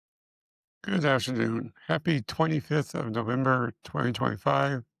Good afternoon. Happy 25th of November,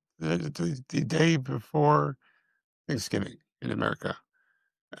 2025, the day before Thanksgiving in America.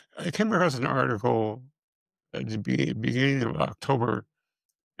 I came across an article at the beginning of October,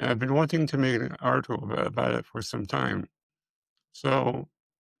 and I've been wanting to make an article about it for some time. So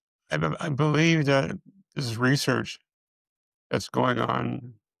I believe that this research that's going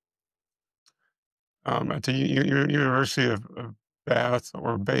on at the University of Bath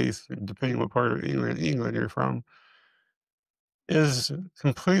or Bath, depending what part of England you're from, is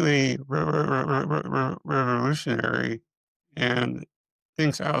completely revolutionary and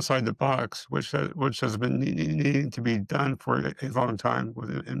thinks outside the box, which has been needing to be done for a long time with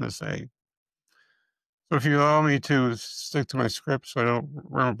MSA. So if you allow me to stick to my script so I don't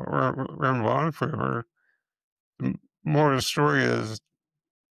ramble on forever, the more of the story is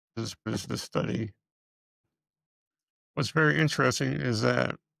this study. What's very interesting is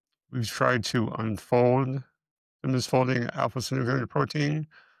that we've tried to unfold the misfolding alpha-synuclein protein.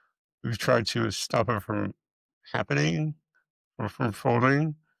 We've tried to stop it from happening or from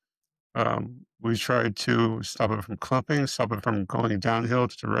folding. We tried to stop it from clumping, stop it from going downhill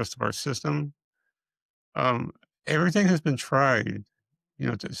to the rest of our system. Um, Everything has been tried,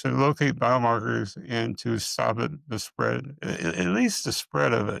 to locate biomarkers and to stop the spread, at least the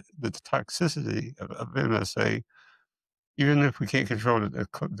spread of it, the toxicity of MSA, even if we can't control the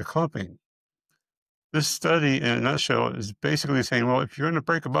clumping. This study, in a nutshell, is basically saying, well, if you're going to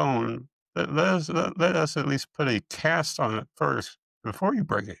break a bone, let us at least put a cast on it first before you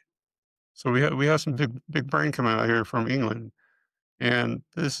break it. So we have some big brain coming out here from England, and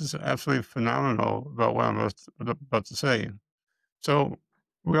this is absolutely phenomenal about what I'm about to say. So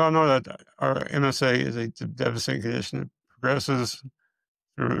we all know that our MSA is a devastating condition. It progresses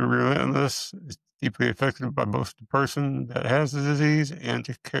through relentless. It's deeply affected by both the person that has the disease and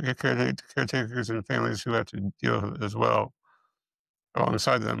the caretakers and families who have to deal with it as well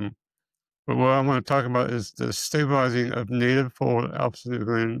alongside them. But what I want to talk about is the stabilizing of native fold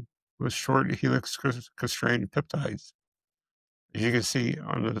alpha-synuclein with short helix constrained peptides. As you can see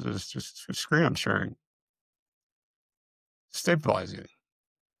on the screen I'm sharing, stabilizing.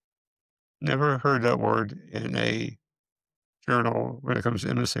 Never heard that word in a journal when it comes to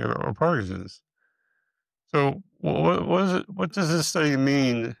MSA or Parkinson's. So, what is it? What does this study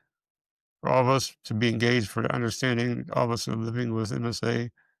mean for all of us to be engaged for understanding all of us who are living with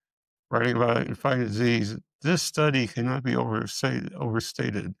MSA, writing about it and fighting disease? This study cannot be overstated.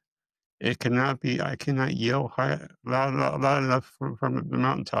 It cannot be. I cannot yell loud enough from the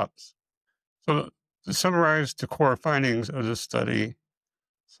mountaintops. So, to summarize the core findings of this study,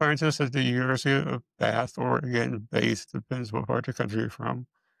 scientists at the University of Bath, or again, Bath, depends what part of the country you're from,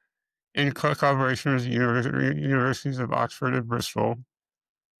 in collaboration with universities of Oxford and Bristol,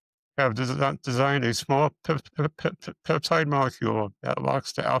 have designed a small peptide molecule that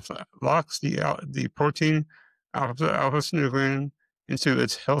locks the protein alpha-synuclein into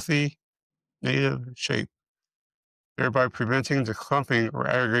its healthy native shape, thereby preventing the clumping or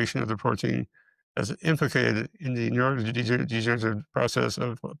aggregation of the protein as implicated in the neurodegenerative process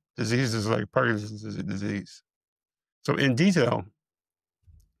of diseases like Parkinson's disease. So, in detail,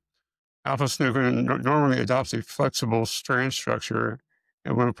 alpha-synuclein normally adopts a flexible strand structure,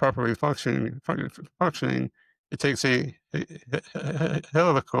 and when properly functioning, it takes a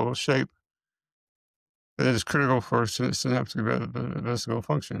helical shape that is critical for synaptic vesicle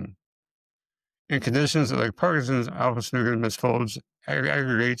function. In conditions like Parkinson's, alpha-synuclein misfolds,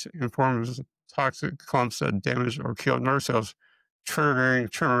 aggregates, and forms toxic clumps that damage or kill nerve cells, triggering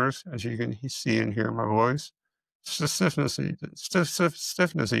tremors, as you can see and hear my voice, stiffness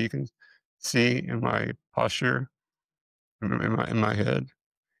that you can see in my posture, in my head,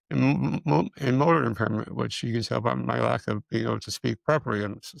 and motor impairment, which you can tell by my lack of being able to speak properly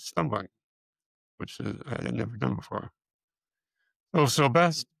and stumbling, which I had never done before. So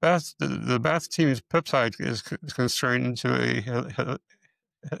the Bath team's peptide is constrained into a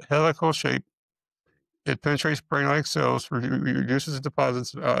helical shape. It penetrates brain-like cells, reduces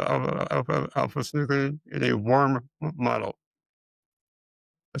deposits of alpha-synuclein in a worm model.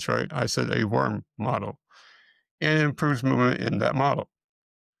 That's right, I said a worm model, and it improves movement in that model.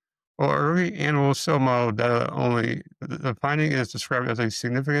 Well, early animal cell model data only, the finding is described as a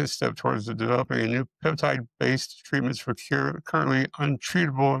significant step towards developing a new peptide-based treatments for currently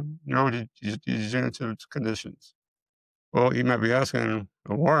untreatable neurodegenerative conditions. Well, you might be asking,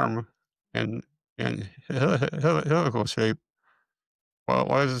 a worm and helical shape, well,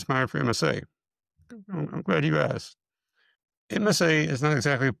 why does this matter for MSA? I'm glad you asked. MSA is not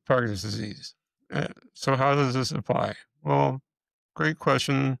exactly Parkinson's disease. So how does this apply? Well, great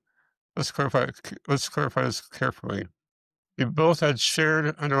question. Let's clarify. Let's clarify this carefully. They both had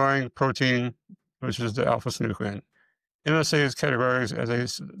shared underlying protein, which is the alpha-synuclein. MSA is categorized as a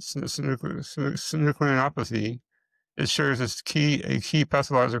synucleinopathy. It shares a key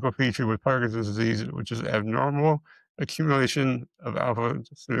pathological feature with Parkinson's disease, which is abnormal accumulation of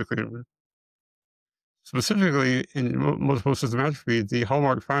alpha-synuclein. Specifically, in multiple system atrophy, the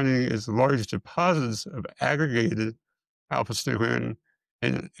hallmark finding is large deposits of aggregated alpha-synuclein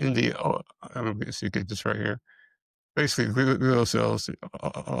in the, I'm going to see, get this right here, basically glial cells,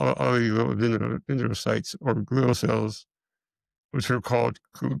 all the little dendrocytes or glial cells, which are called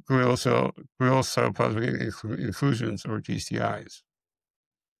glial cell plasmic inclusions, or GCIs.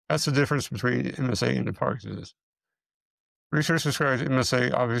 That's the difference between MSA and the Parkinson's. Research describes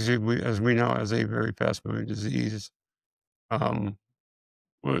MSA, obviously, as we know, as a very fast-moving disease,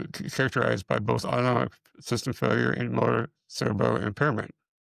 characterized by both autonomic system failure and motor cerebral impairment.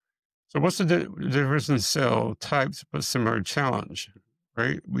 So what's the difference in cell types, but similar challenge,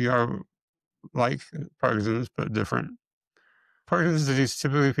 right? We are like Parkinson's, but different. Parkinson's disease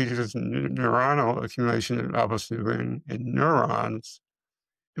typically features neuronal accumulation of alpha-synuclein in neurons.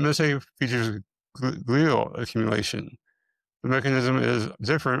 MSA features glial accumulation. The mechanism is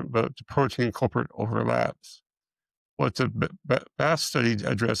different, but the protein culprit overlaps. What the BASS study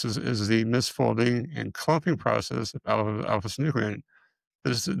addresses is the misfolding and clumping process of alpha-synuclein.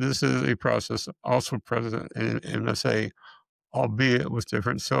 This is a process also present in MSA, albeit with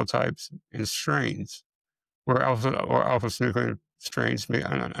different cell types and strains, where alpha-synuclein strains may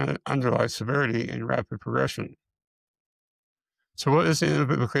underlie severity and rapid progression. So what is the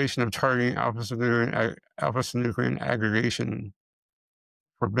implication of targeting alpha-synuclein aggregation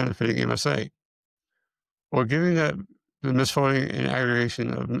for benefiting MSA? Well, given that the misfolding and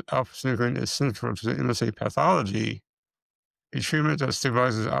aggregation of alpha-synuclein is central to the MSA pathology, a treatment that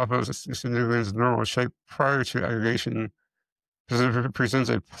stabilizes alpha-synuclein's normal shape prior to aggregation presents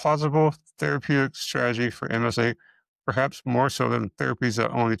a plausible therapeutic strategy for MSA, perhaps more so than therapies that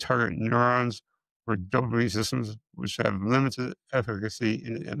only target neurons or dopamine systems, which have limited efficacy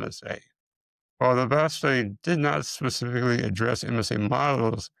in MSA. While the BASS study did not specifically address MSA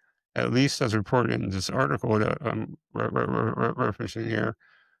models, at least as reported in this article that I'm referencing here,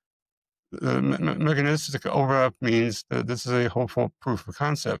 the mechanistic overlap means that this is a hopeful proof of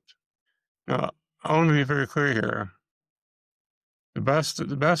concept. Now, I want to be very clear here. The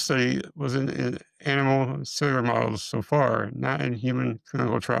BASS study was in animal cellular models so far, not in human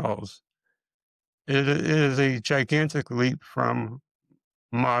clinical trials. It is a gigantic leap from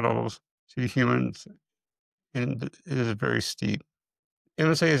models to humans, and it is very steep.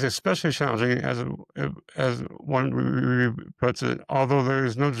 MSA is especially challenging as one puts it, although there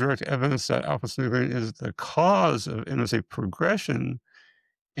is no direct evidence that alpha-synuclein is the cause of MSA progression.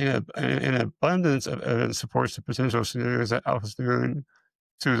 An abundance of evidence supports the potential scenarios that alpha-synuclein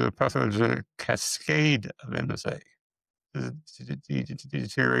through the pathogenic cascade of MSA, the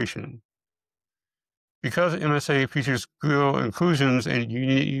deterioration. Because MSA features glial inclusions and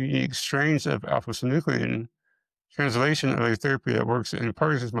unique strains of alpha-synuclein, translation of a therapy that works in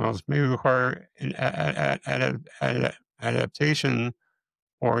Parkinson's models may require an adaptation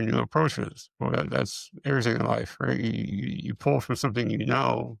or new approaches. Well, that's everything in life, right? You pull from something you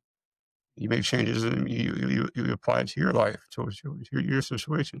know, you make changes, and you apply it to your life, to your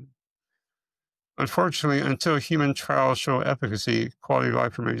situation. Unfortunately, until human trials show efficacy, quality of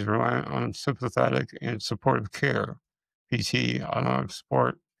life remains reliant on sympathetic and supportive care, PT, autonomic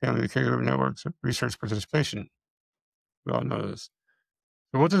support, family caregiver networks, research participation. We all know this.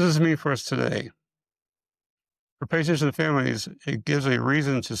 So what does this mean for us today? For patients and families, it gives a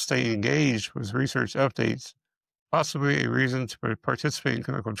reason to stay engaged with research updates, possibly a reason to participate in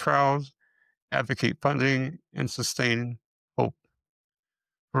clinical trials, advocate funding, and sustain hope.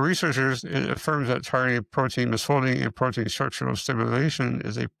 For researchers, it affirms that targeting protein misfolding and protein structural stabilization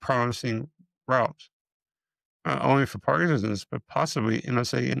is a promising route, not only for Parkinson's, but possibly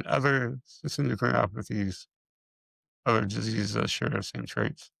MSA and other synucleinopathies, other diseases that share the same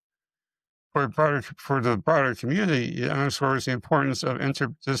traits. For the broader community, it underscores the importance of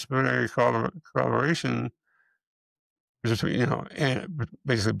interdisciplinary collaboration between, and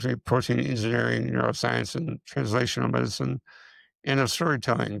basically between protein engineering, neuroscience, and translational medicine, and of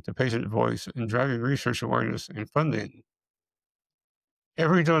storytelling, the patient voice, and driving research awareness and funding.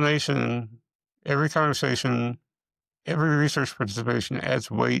 Every donation, every conversation, every research participation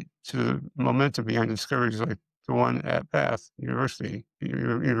adds weight to the momentum behind discoveries like the one at Bath University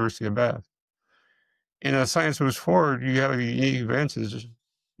of Bath. And as science moves forward, you have a unique advantage.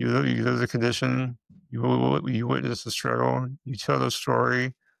 You live the condition, you witness the struggle, you tell the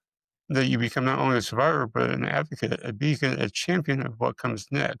story, that you become not only a survivor, but an advocate, a beacon, a champion of what comes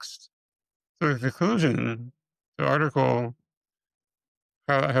next. So in conclusion, the article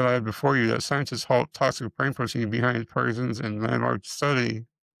highlighted before you that scientists halt toxic brain protein behind Parkinson's and landmark study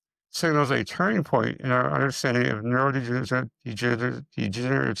signals a turning point in our understanding of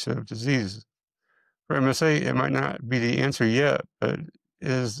neurodegenerative disease. For MSA, it might not be the answer yet, but it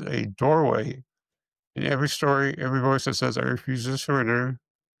is a doorway. In every story, every voice that says, I refuse to surrender,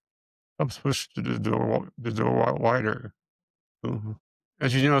 helps push the door wider. Mhm.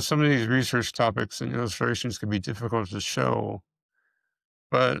 As you know, some of these research topics and illustrations can be difficult to show,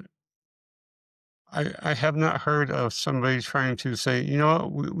 but I have not heard of somebody trying to say, you know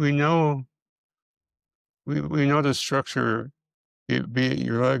what, we know the structure, be it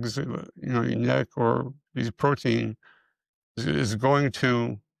your legs, your neck, or these protein is going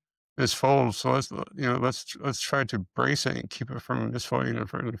to misfold. So let's try to brace it and keep it from misfolding in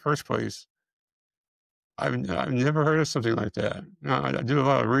the first place. I've never heard of something like that. Now, I do a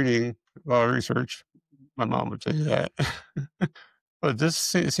lot of reading, a lot of research. My mom would tell you that. But this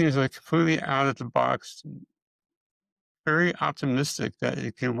seems like completely out of the box, very optimistic that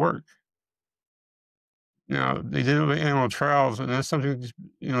it can work. Now, they did it with animal trials, and that's something,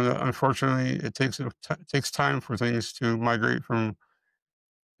 that unfortunately it takes time for things to migrate from,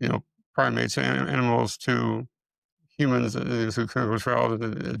 you know, primates and animals to humans through clinical trials of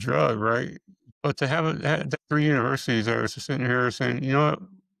the drug, right? But to have had 3 universities that are sitting here saying, "You know what?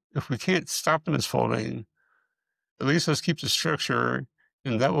 If we can't stop the misfolding, at least let's keep the structure,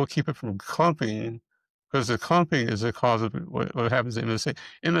 and that will keep it from clumping, because the clumping is the cause of what happens to MSA."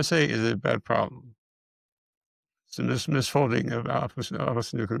 MSA is a bad problem. It's a misfolding of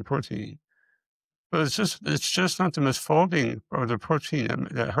alpha-synuclein protein. But it's just not the misfolding or the protein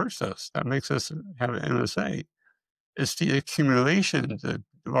that hurts us, that makes us have an MSA. It's the accumulation, the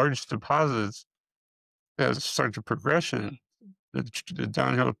large deposits that start the progression, the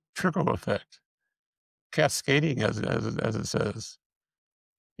downhill trickle effect, cascading as it says,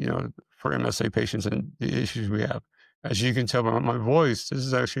 for MSA patients and the issues we have. As you can tell by my voice, this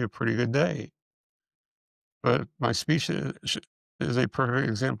is actually a pretty good day. But my speech is a perfect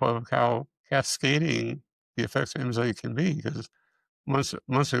example of how cascading the effects of MSA can be, because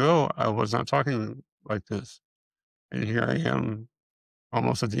months ago, I was not talking like this. And here I am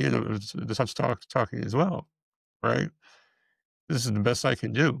almost at the end of the touch talking as well, right? This is the best I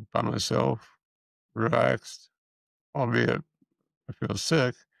can do by myself, relaxed, albeit I feel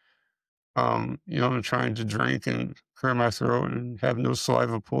sick. I'm trying to drink and clear my throat and have no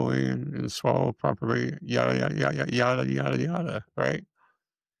saliva pooling and swallow properly, yada, yada, yada, yada, yada, yada, right?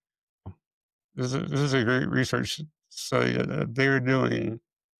 This is a great research study that they're doing,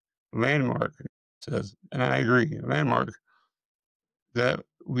 landmark, it says, and I agree, landmark, that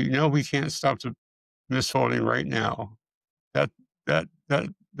we know we can't stop the misfolding right now. That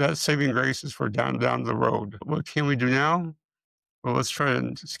that saving grace is for down the road. What can we do now? Well, let's try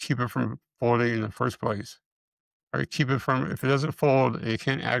to just keep it from folding in the first place. Or keep it from, if it doesn't fold, it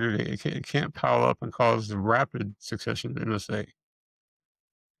can't aggregate. It can't pile up and cause the rapid succession of MSA.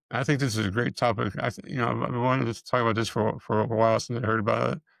 I think this is a great topic. I've wanted to talk about this for a while since I heard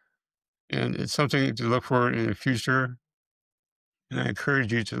about it, and it's something to look for in the future. And I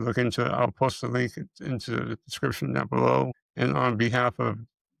encourage you to look into it. I'll post the link into the description down below. And on behalf of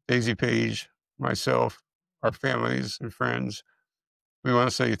Daisy Page, myself, our families and friends, we want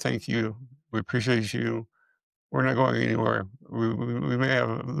to say thank you. We appreciate you. We're not going anywhere. We may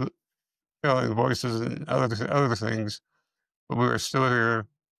have failing voices and other things, but we are still here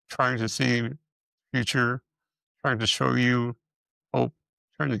trying to see future, trying to show you hope,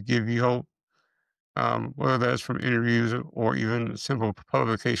 trying to give you hope, whether that's from interviews or even simple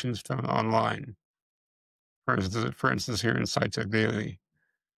publications found online. For instance, here in SciTech Daily.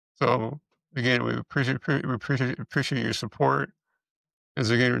 So again, we appreciate your support. As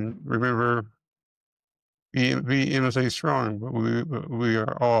again, remember, be MSA strong, but we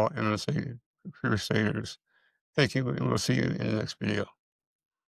are all MSA crusaders. Thank you, and we'll see you in the next video.